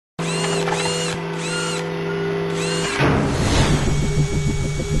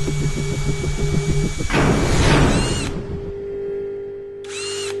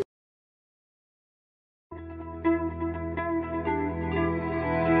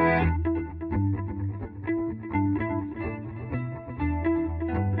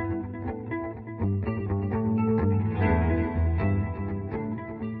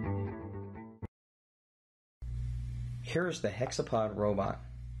Here is the hexapod robot.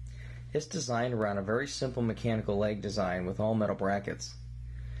 It's designed around a very simple mechanical leg design with all metal brackets.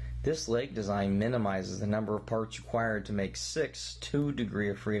 This leg design minimizes the number of parts required to make 6 2-degree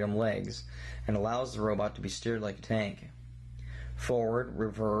of freedom legs and allows the robot to be steered like a tank. Forward,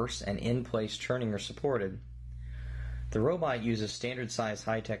 reverse, and in-place turning are supported. The robot uses standard size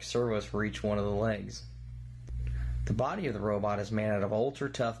high-tech servos for each one of the legs. The body of the robot is made out of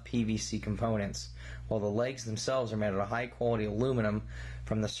ultra-tough PVC components, while the legs themselves are made out of high-quality aluminum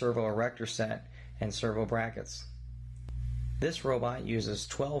from the Servo Erector Set and servo brackets. This robot uses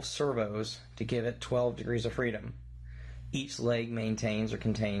 12 servos to give it 12 degrees of freedom. Each leg maintains or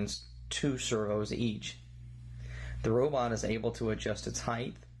contains 2 servos each. The robot is able to adjust its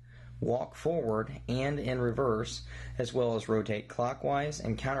height, walk forward and in reverse, as well as rotate clockwise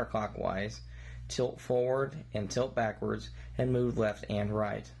and counterclockwise, tilt forward and tilt backwards, and move left and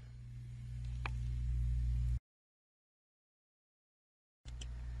right.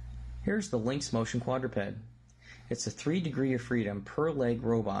 Here's the Lynxmotion quadruped. It's a 3 degree of freedom per leg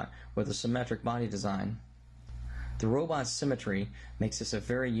robot with a symmetric body design. The robot's symmetry makes this a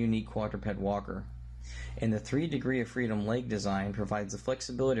very unique quadruped walker. And the 3 degree of freedom leg design provides the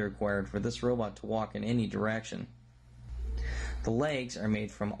flexibility required for this robot to walk in any direction. The legs are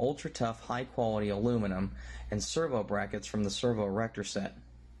made from ultra-tough high-quality aluminum and servo brackets from the Servo Erector Set.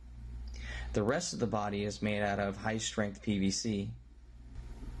 The rest of the body is made out of high-strength PVC.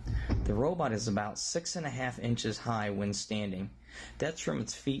 The robot is about 6.5 inches high when standing. That's from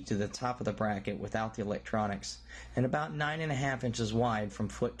its feet to the top of the bracket without the electronics, and about 9.5 inches wide from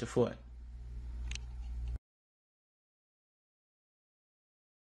foot to foot.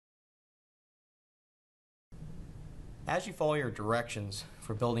 As you follow your directions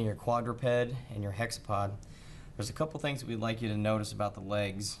for building your quadruped and your hexapod, there's a couple things that we'd like you to notice about the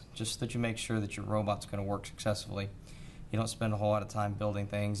legs, just so that you make sure that your robot's going to work successfully. You don't spend a whole lot of time building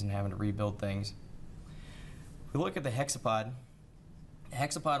things and having to rebuild things. If we look at the hexapod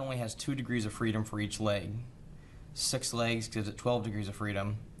only has 2 degrees of freedom for each leg. 6 legs gives it 12 degrees of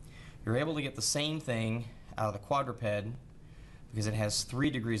freedom. You're able to get the same thing out of the quadruped because it has 3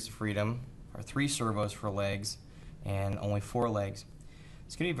 degrees of freedom, or 3 servos for legs, and only 4 legs.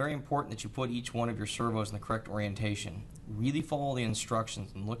 It's going to be very important that you put each one of your servos in the correct orientation. Really follow the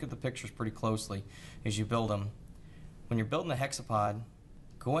instructions and look at the pictures pretty closely as you build them. When you're building a hexapod,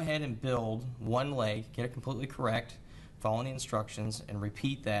 go ahead and build one leg, get it completely correct, follow the instructions, and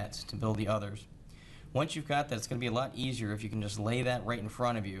repeat that to build the others. Once you've got that, it's going to be a lot easier if you can just lay that right in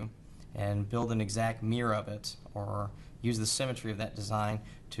front of you and build an exact mirror of it, or use the symmetry of that design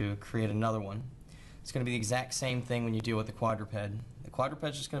to create another one. It's going to be the exact same thing when you deal with the quadruped. The quadruped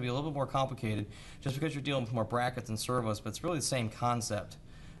is just going to be a little bit more complicated just because you're dealing with more brackets and servos, but it's really the same concept.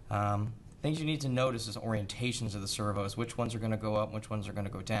 Things you need to notice is orientations of the servos, which ones are going to go up, which ones are going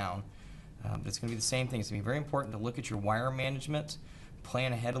to go down. But it's going to be the same thing. It's going to be very important to look at your wire management,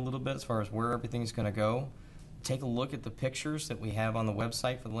 plan ahead a little bit as far as where everything's going to go. Take a look at the pictures that we have on the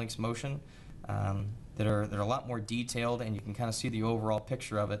website for the Lynxmotion that are a lot more detailed, and you can kind of see the overall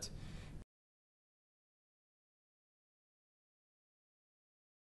picture of it.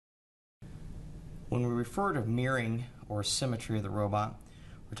 When we refer to mirroring or symmetry of the robot,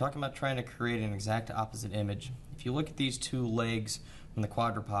 we're talking about trying to create an exact opposite image. If you look at these 2 legs from the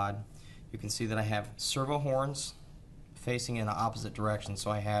quadruped, you can see that I have servo horns facing in the opposite direction. So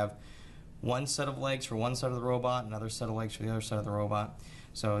I have one set of legs for one side of the robot, another set of legs for the other side of the robot.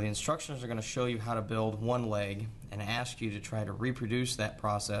 So the instructions are going to show you how to build one leg and ask you to try to reproduce that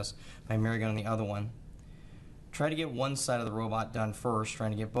process by mirroring on the other one. Try to get one side of the robot done first,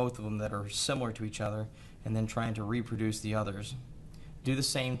 trying to get both of them that are similar to each other, and then trying to reproduce the others. Do the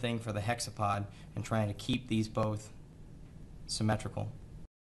same thing for the hexapod and trying to keep these both symmetrical.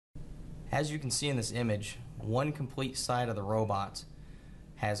 As you can see in this image, one complete side of the robot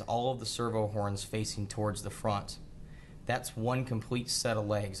has all of the servo horns facing towards the front. That's one complete set of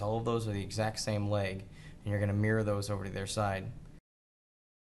legs. All of those are the exact same leg, and you're going to mirror those over to their side.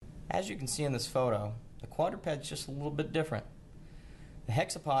 As you can see in this photo, the quadruped is just a little bit different. The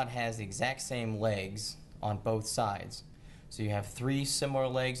hexapod has the exact same legs on both sides. So you have 3 similar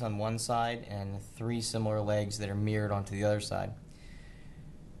legs on one side and 3 similar legs that are mirrored onto the other side.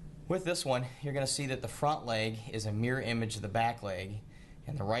 With this one, you're going to see that the front leg is a mirror image of the back leg,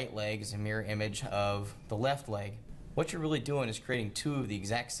 and the right leg is a mirror image of the left leg. What you're really doing is creating 2 of the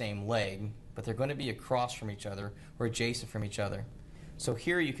exact same leg, but they're going to be across from each other or adjacent from each other. So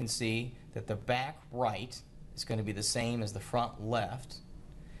here you can see that the back right is going to be the same as the front left,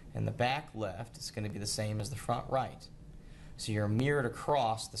 and the back left is going to be the same as the front right. So you're mirrored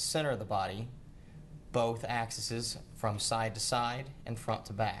across the center of the body, both axes from side to side and front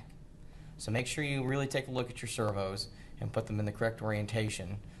to back. So make sure you really take a look at your servos and put them in the correct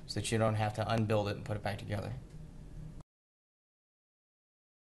orientation so that you don't have to unbuild it and put it back together.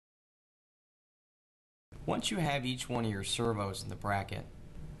 Once you have each one of your servos in the bracket,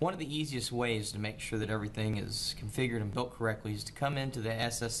 one of the easiest ways to make sure that everything is configured and built correctly is to come into the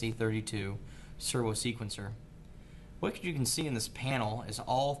SSC32 Servo Sequencer. What you can see in this panel is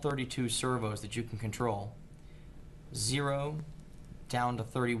all 32 servos that you can control. 0 down to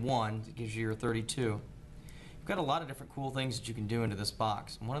 31 that gives you your 32. You've got a lot of different cool things that you can do into this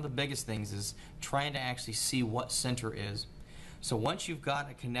box. One of the biggest things is trying to actually see what center is. So once you've got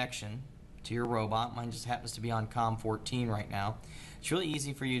a connection to your robot, mine just happens to be on COM 14 right now, it's really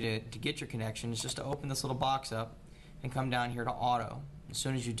easy for you to get your connection. It's just to open this little box up and come down here to auto. As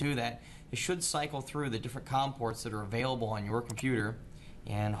soon as you do that, it should cycle through the different COM ports that are available on your computer,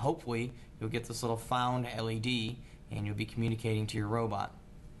 and hopefully you'll get this little found LED and you'll be communicating to your robot.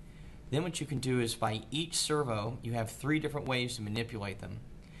 Then what you can do is by each servo you have 3 different ways to manipulate them.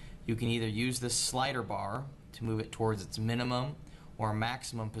 You can either use this slider bar to move it towards its minimum or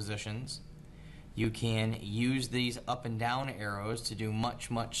maximum positions. You can use these up and down arrows to do much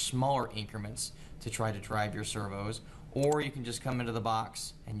smaller increments to try to drive your servos, or you can just come into the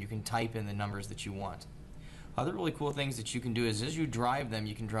box and you can type in the numbers that you want. Other really cool things that you can do is as you drive them,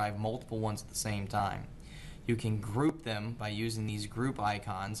 you can drive multiple ones at the same time. You can group them by using these group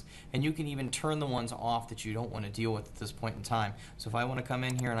icons, and you can even turn the ones off that you don't want to deal with at this point in time. So if I want to come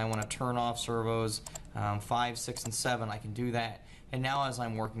in here and I want to turn off servos 5, 6, and 7, I can do that. And now as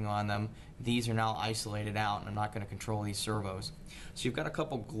I'm working on them, these are now isolated out and I'm not going to control these servos. So you've got a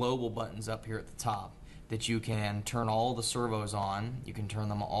couple global buttons up here at the top that you can turn all the servos on, you can turn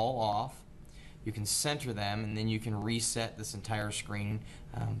them all off, you can center them, and then you can reset this entire screen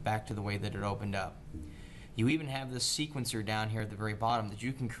back to the way that it opened up. You even have this sequencer down here at the very bottom that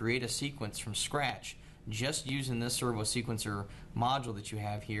you can create a sequence from scratch just using this Servo Sequencer module that you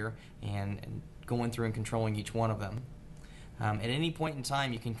have here and going through and controlling each one of them. At any point in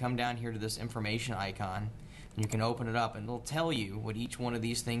time you can come down here to this information icon and you can open it up and it'll tell you what each one of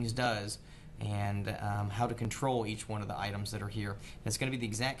these things does and how to control each one of the items that are here. And it's going to be the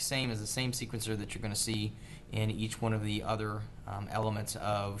exact same as the same sequencer that you're going to see in each one of the other elements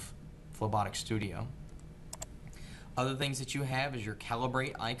of Robotic Studio. Other things that you have is your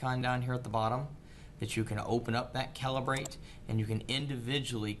calibrate icon down here at the bottom that you can open up that calibrate and you can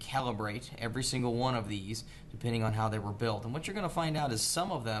individually calibrate every single one of these depending on how they were built. And what you're going to find out is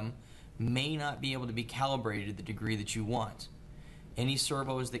some of them may not be able to be calibrated at the degree that you want. Any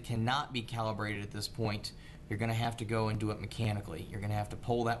servos that cannot be calibrated at this point, you're going to have to go and do it mechanically. You're going to have to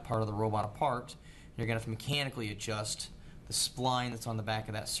pull that part of the robot apart. You're going to have to mechanically adjust the spline that's on the back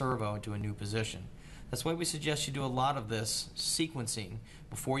of that servo into a new position. That's why we suggest you do a lot of this sequencing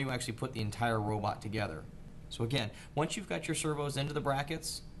before you actually put the entire robot together. So again, once you've got your servos into the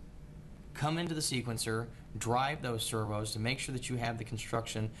brackets, come into the sequencer, drive those servos to make sure that you have the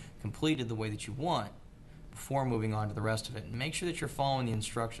construction completed the way that you want before moving on to the rest of it. And make sure that you're following the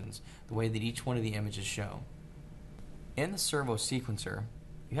instructions the way that each one of the images show. In the Servo Sequencer,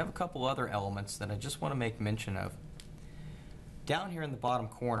 you have a couple other elements that I just want to make mention of. Down here in the bottom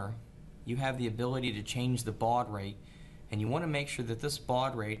corner, you have the ability to change the baud rate, and you want to make sure that this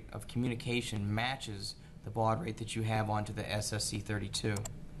baud rate of communication matches the baud rate that you have onto the SSC32.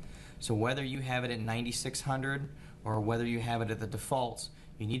 So whether you have it at 9600 or whether you have it at the defaults,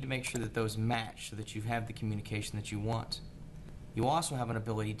 you need to make sure that those match so that you have the communication that you want. You also have an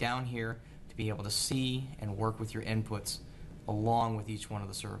ability down here to be able to see and work with your inputs along with each one of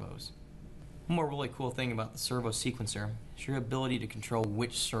the servos. One more really cool thing about the Servo Sequencer is your ability to control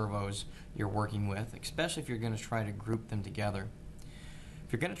which servos you're working with, especially if you're going to try to group them together.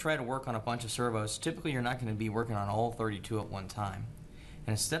 If you're going to try to work on a bunch of servos, typically you're not going to be working on all 32 at one time.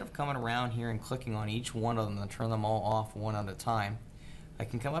 And instead of coming around here and clicking on each one of them and turn them all off one at a time, I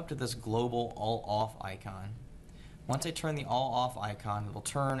can come up to this global all off icon. Once I turn the all off icon, it'll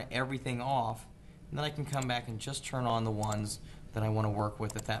turn everything off, and then I can come back and just turn on the ones that I want to work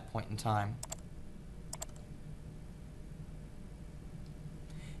with at that point in time.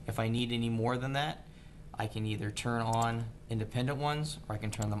 If I need any more than that, I can either turn on independent ones or I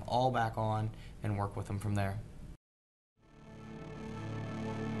can turn them all back on and work with them from there.